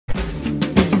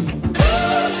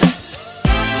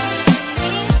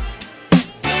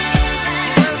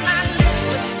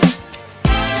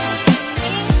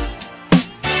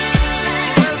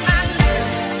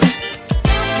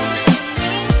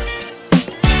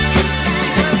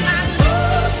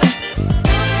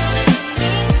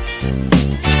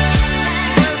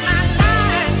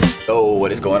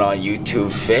on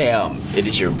YouTube fam? It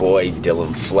is your boy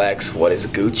Dylan Flex. What is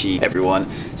Gucci, everyone?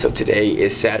 So today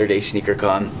is Saturday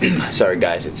SneakerCon. Sorry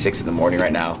guys, it's 6 in the morning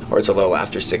right now, or it's a little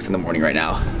after 6 in the morning right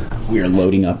now. We are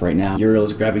loading up right now.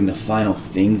 Uriel's grabbing the final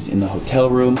things in the hotel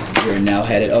room. We are now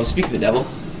headed, oh, speak of the devil.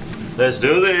 Let's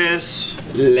do this.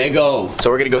 Lego. So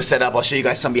we're gonna go set up. I'll show you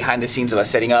guys some behind the scenes of us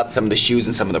setting up, some of the shoes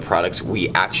and some of the products we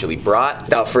actually brought.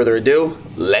 Without further ado,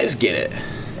 let's get it.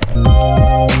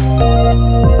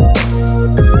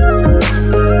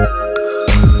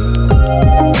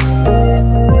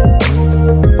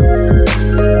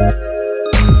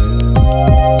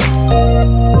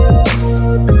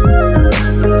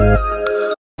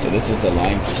 So this is the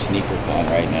line for SneakerCon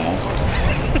right now.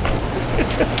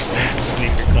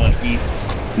 SneakerCon eats.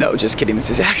 No, just kidding. This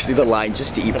is actually the line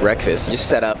just to eat breakfast. Just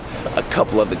set up a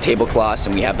couple of the tablecloths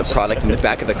and we have the product in the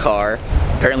back of the car.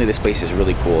 Apparently this place is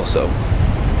really cool, so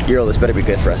Uriel, this better be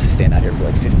good for us to stand out here for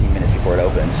like 15 minutes before it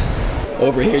opens.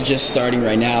 Over here just starting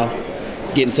right now,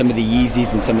 getting some of the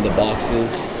Yeezys and some of the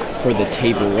boxes for the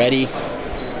table ready.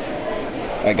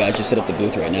 All right guys, just set up the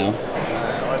booth right now.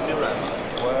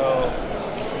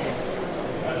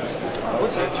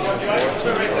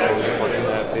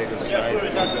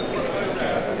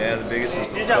 Yeah, the biggest is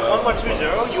 1.20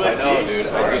 USD. I know, dude.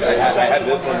 I had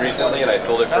this one recently and I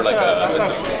sold it for like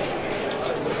a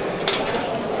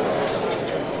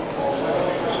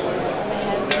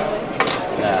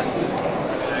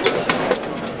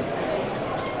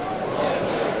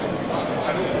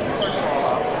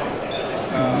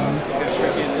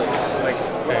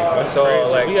So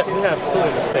like we have two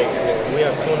in the state. We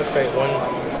have two in the state. One.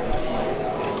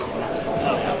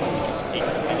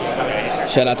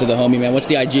 Shout out to the homie, man. What's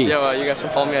the IG? Yo, you guys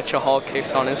can follow me at Chahal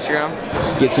Kicks on Instagram.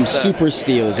 Just get some super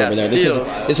steals over there.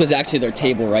 This was actually their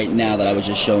table right now that I was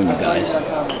just showing you guys.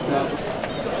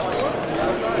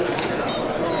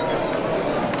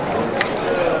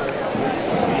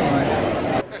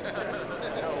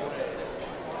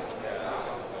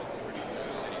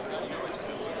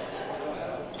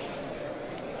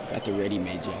 Got the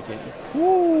ready-made jacket.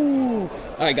 Woo!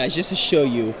 All right, guys, just to show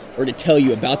you or to tell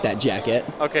you about that jacket.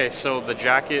 Okay, so the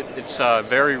jacket, it's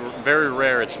very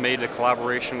rare. It's made in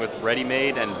collaboration with Ready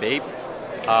Made and Bape.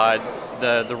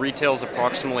 The retail is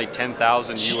approximately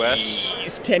 10,000 US.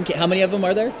 Jeez, 10K. How many of them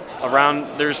are there?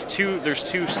 Around there's two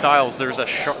styles. There's a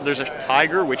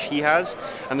tiger, which he has,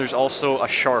 and there's also a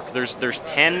shark. There's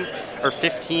 10 or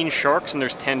 15 sharks and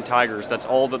there's 10 tigers. That's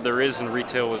all that there is in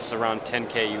retail. Is around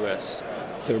 10K US.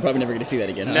 So we're probably never gonna see that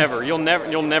again, huh? Never. You'll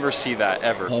never see that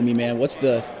ever. Homie, man, what's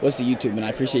the YouTube? And I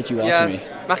appreciate you watching me.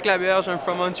 Yes, Marc Laberge. I'm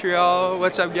from Montreal.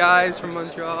 What's up, guys? From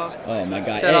Montreal. Oh my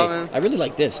God! Shout out, man. I really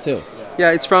like this too.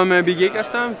 Yeah, it's from Big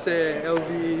Custom. It's a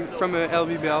LV from a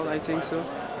LV belt, I think so.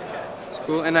 It's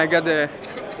cool. And I got the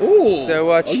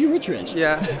watch. Oh, you rich.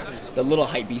 Yeah. The little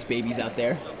hypebeast babies out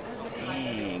there.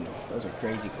 Dang, those are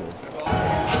crazy cool.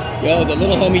 Yo, the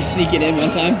little homie sneaking in one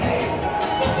time.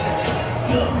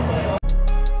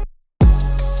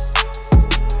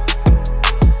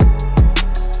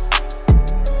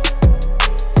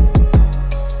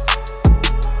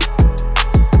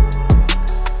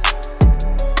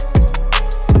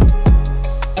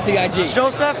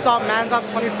 Joseph, Mantop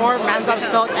 24, Mantop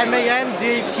spelled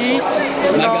M-A-N-D-A-P.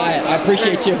 My guy, I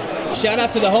appreciate you. Shout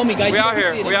out to the homie, guys. We out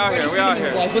here.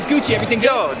 What's Gucci? Everything good?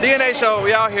 Yo, DNA show,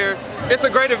 we out here. It's a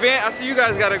great event. I see you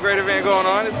guys got a great event going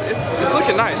on. It's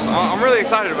looking nice. I'm really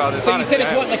excited about this. So honestly, you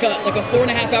said it's what, like a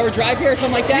 4.5-hour drive here or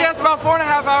something like that? Yeah, it's about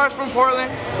 4.5 hours from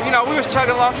Portland. You know, we was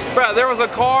chugging along. Bro, there was a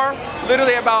car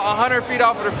literally about 100 feet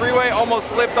off of the freeway, almost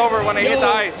flipped over when they hit the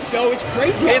ice. Yo, it's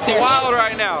crazy It's wild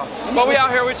right now. But we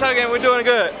out here, we chugging, we're doing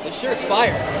good. The shirt's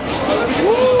fire.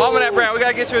 All of that brand, we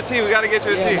gotta get you a tee. We gotta get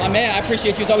you a tee. My man, I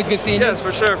appreciate you. It's always good seeing you. Yes,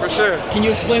 for sure, for sure. Can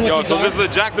you explain what these are? So this is a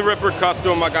Jack the Ripper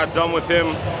custom. I got done with him.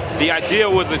 The idea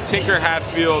was a Tinker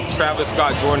Hatfield Travis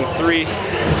Scott Jordan 3.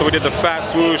 So we did the fat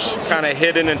swoosh, kind of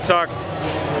hidden and tucked,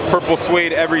 purple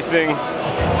suede, everything.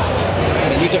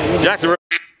 Man, these are really Jack the Ripper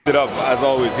it up as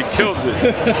always. He kills it.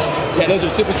 Yeah, those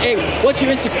are super. Hey, what's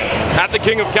your Instagram? At the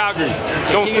King of Calgary.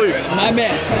 Don't sleep. My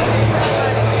man.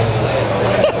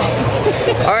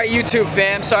 All right, YouTube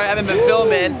fam. Sorry I haven't been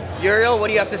filming. Uriel, what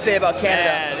do you have to say about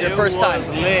Canada? It's your first time.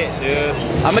 Lit, dude.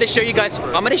 I'm gonna show you guys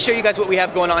what we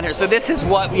have going on here. So this is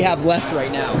what we have left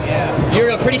right now. Yeah.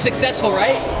 Uriel, pretty successful,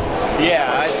 right?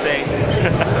 Yeah, I'd say.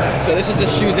 So this is the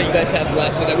shoes that you guys have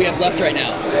left, that we have left right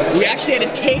now. We actually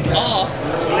had to take off.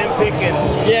 Slim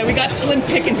pickings. Yeah, we got slim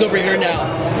pickings over here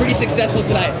now. Pretty successful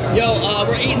tonight. Yo,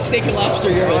 we're eating steak and lobster,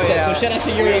 Uriel said. So shout out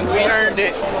to Uriel. We earned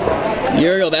it.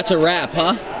 Uriel, that's a wrap,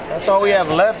 huh? That's all we have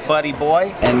left, buddy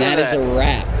boy. And that is a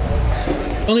wrap.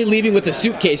 Only leaving with a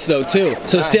suitcase though too.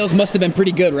 So sales must have been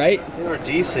pretty good, right? They were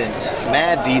decent,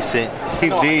 mad decent.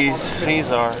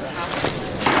 These are.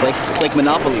 It's like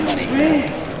Monopoly money.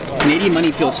 Canadian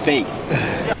money feels fake.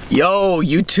 Yo,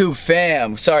 YouTube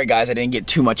fam. Sorry guys, I didn't get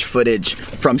too much footage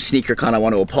from SneakerCon. I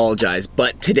want to apologize,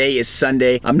 but today is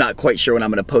Sunday. I'm not quite sure when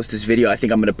I'm gonna post this video. I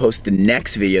think I'm gonna post the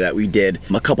next video that we did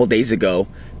a couple days ago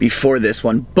before this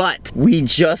one, but we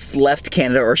just left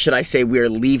Canada, or should I say we are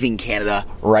leaving Canada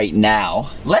right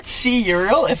now. Let's see,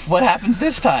 Uriel, if what happens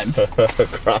this time.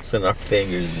 Crossing our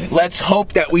fingers. Let's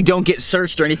hope that we don't get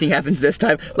searched or anything happens this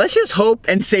time. Let's just hope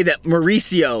and say that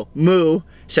Mauricio, Moo,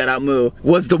 shout out Moo,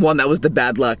 was the one that was the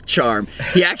bad luck charm.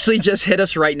 He actually just hit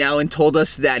us right now and told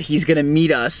us that he's gonna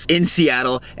meet us in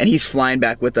Seattle and he's flying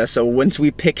back with us. So once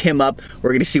we pick him up,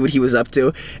 we're gonna see what he was up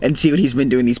to and see what he's been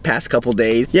doing these past couple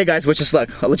days. Yeah guys, wish us luck.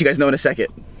 I'll let you guys know in a second.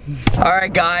 All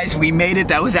right guys, we made it.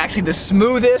 That was actually the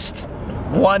smoothest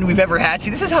one we've ever had. See,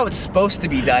 this is how it's supposed to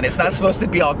be done. It's not supposed to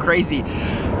be all crazy.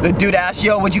 The dude asked,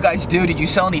 yo, what'd you guys do? Did you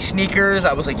sell any sneakers?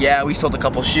 I was like, yeah, we sold a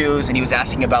couple shoes. And he was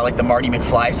asking about like the Marty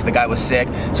McFly, so the guy was sick.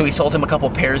 So we sold him a couple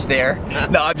pairs there.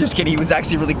 No, I'm just kidding. He was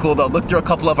actually really cool though. Looked through a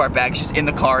couple of our bags just in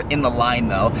the car, in the line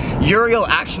though. Uriel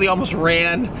actually almost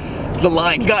ran the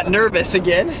line. He got nervous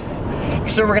again.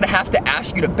 So we're gonna have to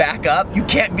ask you to back up. You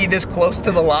can't be this close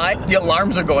to the line. The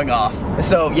alarms are going off.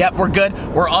 So yep, we're good.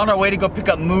 We're on our way to go pick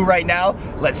up Moo right now.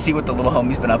 Let's see what the little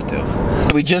homie's been up to.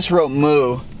 We just wrote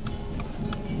Moo.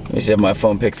 Let me see if my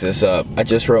phone picks this up. I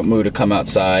just wrote Moo to come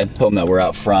outside. Told him that we're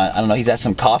out front. I don't know, he's at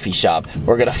some coffee shop.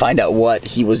 We're gonna find out what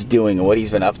he was doing and what he's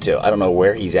been up to. I don't know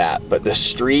where he's at, but the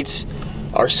streets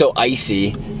are so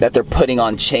icy that they're putting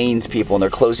on chains, people, and they're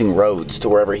closing roads to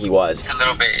wherever he was. A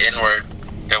little bit inward.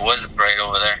 There was a break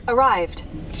over there. Arrived.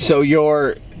 So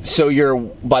you're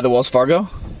by the Wells Fargo?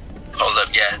 Hold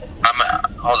up, yeah.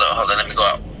 Hold up, let me go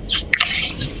out.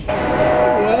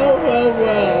 Well.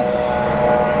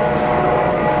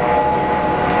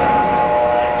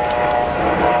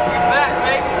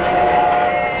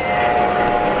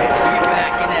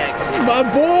 My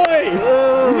boy!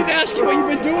 We didn't ask you what you've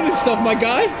been doing and stuff, my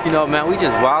guy. You know, man, we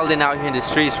just wilding out here in the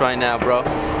streets right now, bro.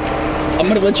 I'm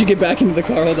gonna let you get back into the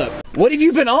car, hold up. What have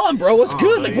you been on, bro? What's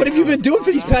good? Like, what have you been doing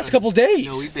for these past couple days?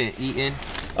 You know, we've been eating.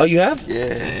 Oh, you have?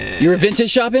 Yeah. You were vintage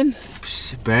shopping?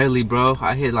 Barely, bro.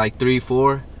 I hit like 3,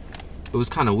 4. It was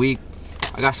kind of weak.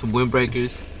 I got some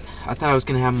windbreakers. I thought I was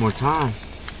gonna have more time.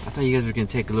 I thought you guys were gonna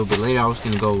take a little bit later. I was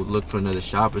gonna go look for another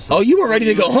shop or something. Oh, you were ready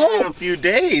to go home? A few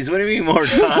days. What do you mean more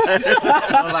time? You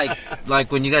know,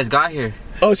 like when you guys got here.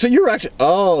 Oh, so you were actually,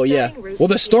 oh yeah. Well,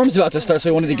 the storm's about to start, so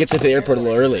we wanted to get to the airport a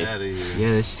little early. Yeah,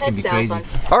 this is gonna be crazy.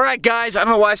 All right, guys, I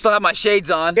don't know why I still have my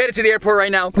shades on. Headed to the airport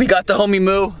right now. We got the homie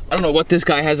Moo. I don't know what this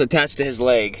guy has attached to his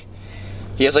leg.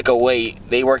 He has like a weight.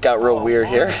 They work out real weird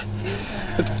here.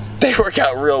 They work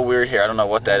out real weird here. I don't know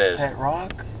what that is. Pet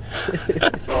rock?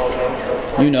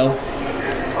 You know.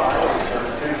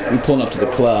 We pulling up to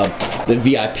the club, the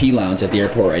VIP lounge at the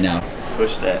airport right now.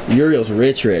 Push that. Uriel's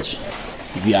rich.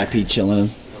 VIP chilling.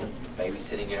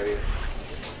 Babysitting area.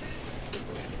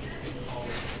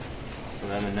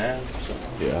 Some M&M's.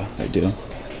 Yeah, I do.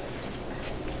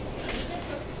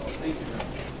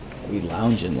 We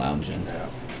lounging.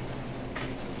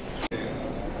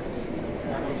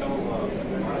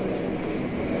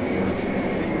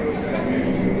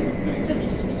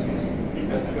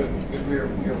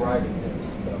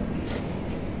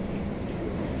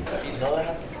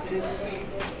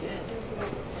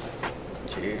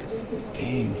 Cheers.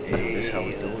 Dang. This is how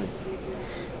we're doing.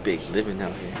 Big living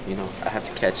out here, you know. I have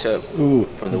to catch up Ooh.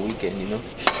 from the weekend, you know.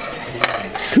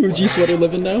 Coogee sweater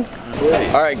living now.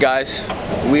 All right, guys,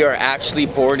 we are actually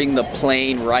boarding the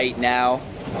plane right now.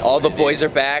 All the boys are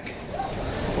back.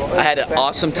 I had an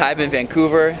awesome time in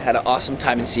Vancouver, had an awesome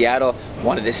time in Seattle.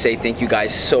 Wanted to say thank you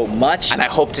guys so much, and I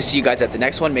hope to see you guys at the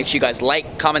next one. Make sure you guys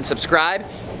like, comment, subscribe.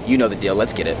 You know the deal.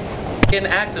 Let's get it. Getting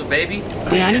active, baby. Yeah, I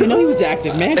didn't even know he was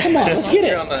active, man. Come on, let's get it.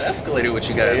 Here on the escalator with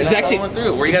you guys. This is actually going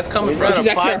through. Where you guys coming from? This is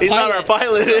actually our pilot. He's not our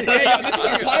pilot. Yeah, this is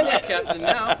our pilot. Captain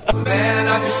now. Man,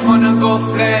 I just wanna go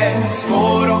flex.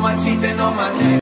 Gold on my teeth and on my neck.